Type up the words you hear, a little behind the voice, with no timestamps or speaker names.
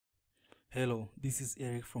Hello, this is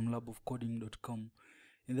Eric from labofcoding.com.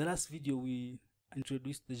 In the last video, we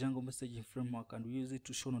introduced the Django messaging framework and we use it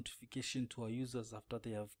to show notification to our users after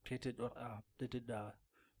they have created or updated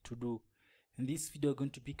to-do. In this video, we're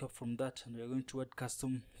going to pick up from that and we're going to add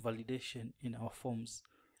custom validation in our forms.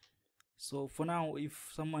 So for now,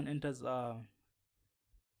 if someone enters an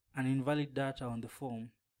invalid data on the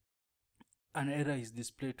form, an error is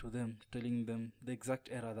displayed to them, telling them the exact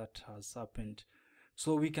error that has happened.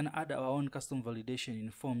 So we can add our own custom validation in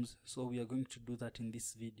forms. So we are going to do that in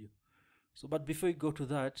this video. So, but before we go to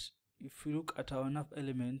that, if we look at our nav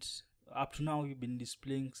element, up to now we've been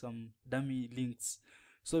displaying some dummy links.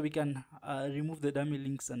 So we can remove the dummy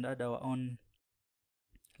links and add our own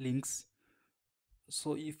links.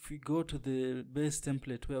 So if we go to the base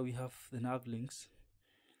template where we have the nav links,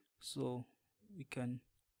 so we can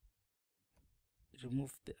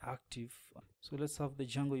remove the active. So let's have the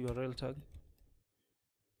Django URL tag.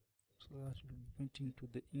 So that will be pointing to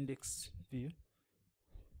the index view.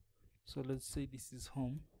 So let's say this is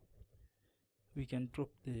home. We can drop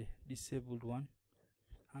the disabled one,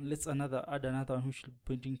 and let's add another one which will be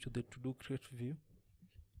pointing to the to-do create view.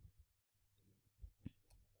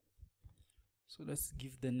 So let's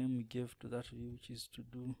give the name we gave to that view, which is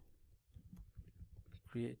to-do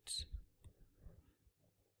create.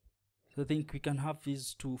 So I think we can have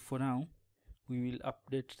these two for now. We will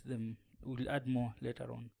update them. We will add more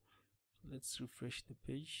later on. Let's refresh the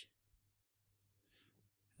page.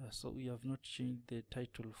 So we have not changed the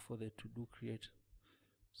title for the to-do create.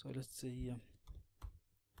 So let's say here,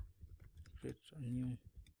 create a new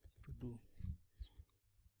to-do.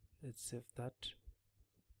 Let's save that.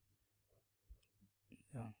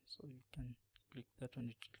 Yeah, so you can click that one,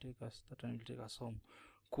 it will take us, that one will take us home.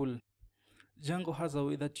 Cool. Django has a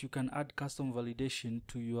way that you can add custom validation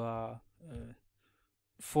to your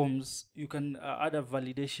forms. You can add a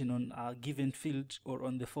validation on a given field or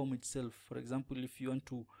on the form itself. For example, if you want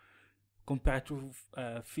to compare two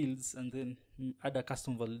fields and then add a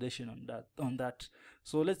custom validation on that.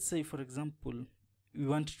 So let's say, for example, we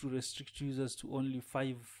want to restrict users to only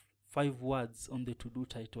five words on the to-do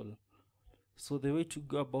title. So the way to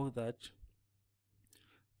go about that,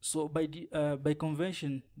 so by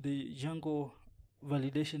convention, the Django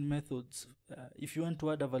validation methods, if you want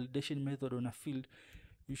to add a validation method on a field,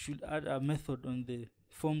 you should add a method on the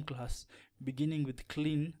form class beginning with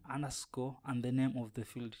clean underscore and the name of the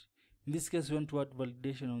field. In this case, we want to add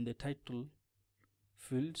validation on the title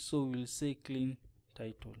field, so we'll say clean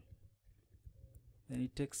title. Then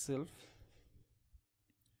it takes self.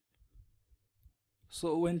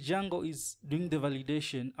 So when Django is doing the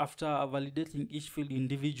validation, after validating each field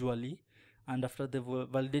individually and after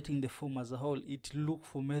validating the form as a whole, it look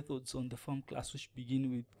for methods on the form class which begin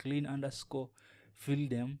with clean underscore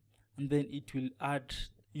field name, and then it will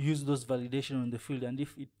use those validation on the field, and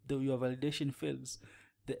if your validation fails,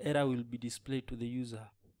 the error will be displayed to the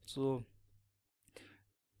user. So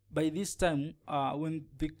by this time, when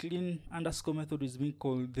the clean underscore method is being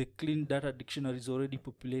called, the clean data dictionary is already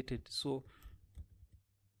populated. So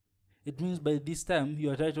it means by this time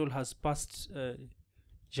your title has passed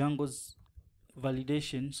Django's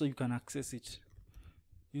validation, so you can access it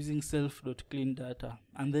using self.cleanData,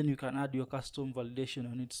 and then you can add your custom validation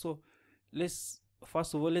on it. So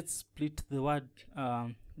first of all, let's split the word,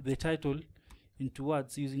 the title into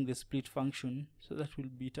words using the split function. So that will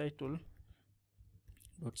be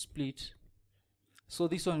title.split. So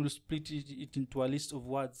this one will split it into a list of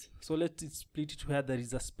words. So let it split it where there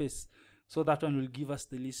is a space. So that one will give us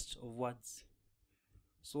the list of words.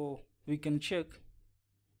 So we can check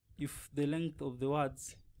if the length of the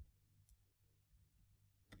words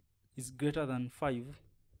is greater than 5,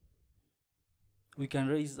 we can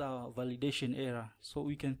raise our validation error. So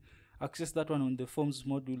we can access that one on the forms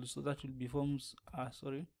module. So that will be forms,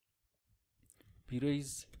 we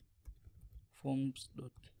raise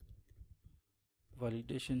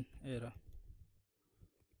forms.validation error.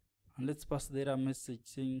 And let's pass the error message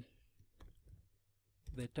saying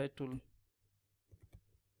the title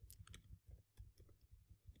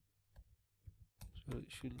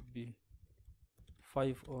should be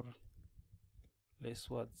 5 or less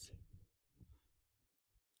words.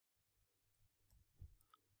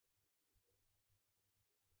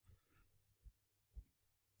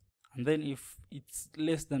 And then if it's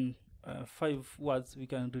less than 5 words, we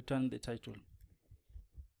can return the title.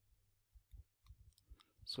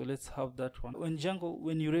 So let's have that one. When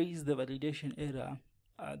you raise the validation error,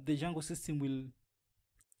 the Django system will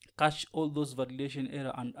catch all those validation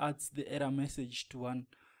error and adds the error message to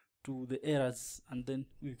the errors, and then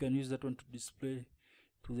we can use that one to display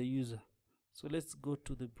to the user. So let's go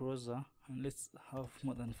to the browser and let's have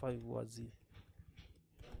more than 5 words here.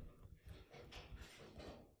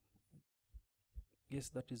 Yes,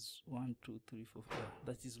 that is 1, 2, 3, 4. Yeah,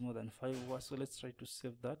 that is more than 5 words. So let's try to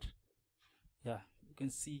save that. Yeah, you can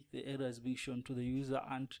see the error is being shown to the user,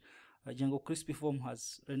 and Django Crispy Form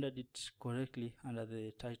has rendered it correctly under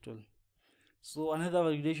the title. So another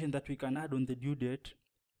validation that we can add on the due date,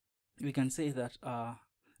 we can say that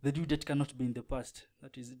the due date cannot be in the past.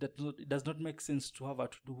 That is, it does not make sense to have a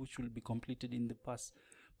to-do which will be completed in the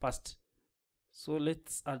past. So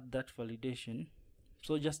let's add that validation.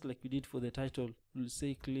 So just like we did for the title, we'll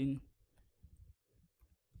say clean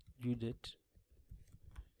due date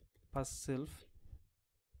past self.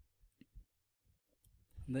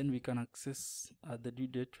 Then we can access the due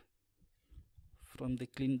date from the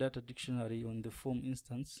clean data dictionary on the form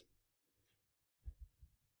instance.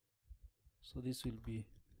 So this will be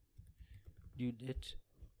due date.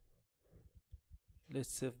 Let's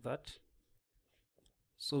save that.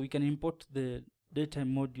 So we can import the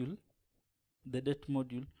datetime module, the date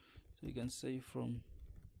module. So we can say from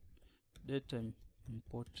datetime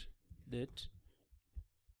import date.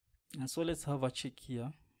 And so let's have a check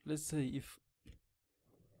here. Let's say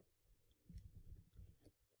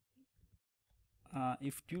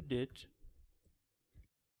if due date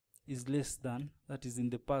is less than, that is in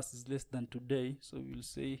the past, is less than today, so we will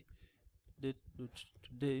say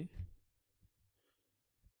date.today.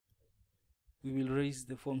 We will raise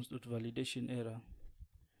the forms.validation error.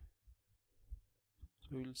 So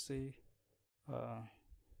we'll say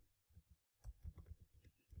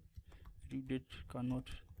due date cannot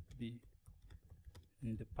be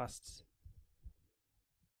in the past.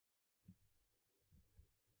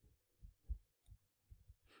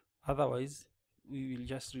 Otherwise, we will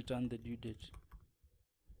just return the due date.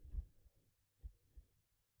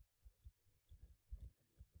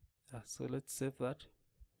 So let's save that.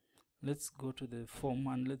 Let's go to the form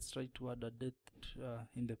and let's try to add a date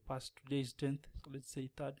in the past. Today is 10th, so let's say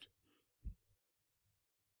 3rd.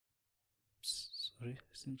 Sorry,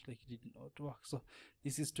 seems like it did not work. So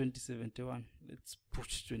this is 2071. Let's put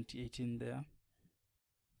 2018 there.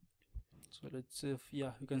 So let's save.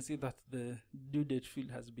 Yeah, you can see that the due date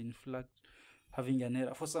field has been flagged having an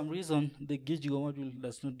error. For some reason, the Django module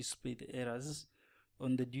does not display the errors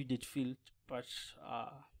on the due date field, but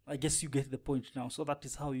I guess you get the point now. So that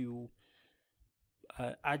is how you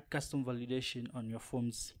add custom validation on your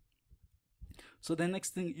forms. So the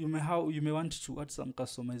next thing, you may want to add some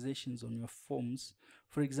customizations on your forms.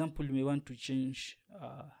 For example, you may want to change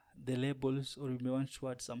the labels, or you may want to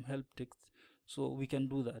add some help text. So we can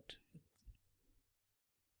do that.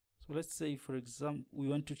 So let's say, for example, we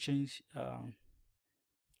want to change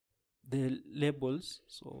the labels.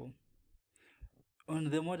 So on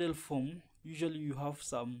the model form, usually you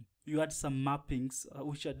add some mappings,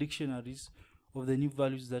 which are dictionaries of the new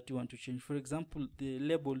values that you want to change. For example, the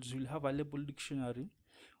labels will have a label dictionary.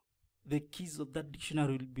 The keys of that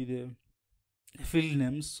dictionary will be the field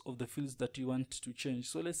names of the fields that you want to change.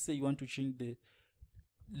 So let's say you want to change the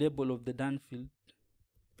label of the done field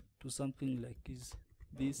to something like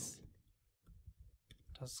this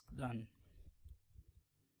task done.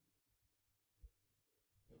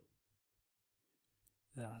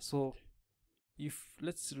 Yeah, so if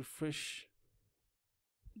let's refresh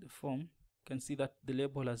the form, you can see that the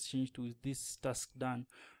label has changed to this task done.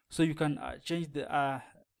 So you can change the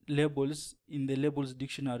labels in the labels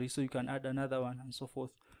dictionary, so you can add another one and so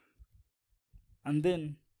forth. And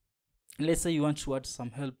then let's say you want to add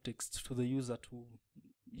some help text to the user to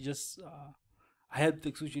just a help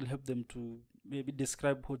text which will help them to maybe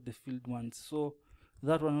describe what the field wants. So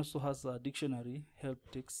that one also has a dictionary help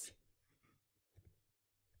text.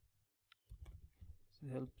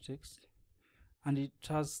 Help text, and it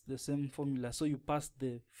has the same formula. So you pass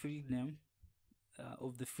the field name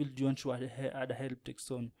of the field you want to add a help text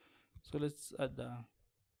on. So let's add a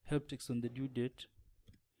help text on the due date.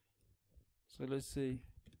 So let's say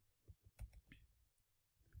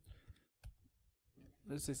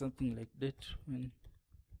something like date when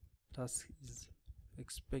task is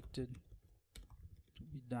expected to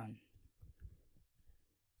be done.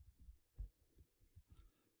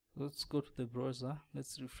 Let's go to the browser.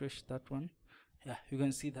 Let's refresh that one. Yeah, you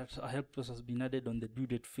can see that a help text has been added on the due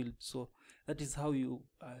date field. So that is how you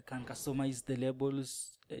can customize the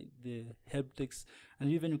labels, the help text,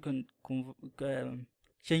 and even you can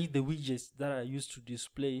change the widgets that are used to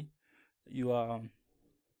display your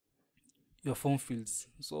form fields.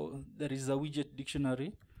 So there is a widget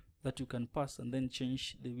dictionary that you can pass and then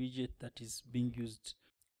change the widget that is being used.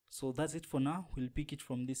 So that's it for now. We'll pick it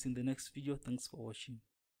from this in the next video. Thanks for watching.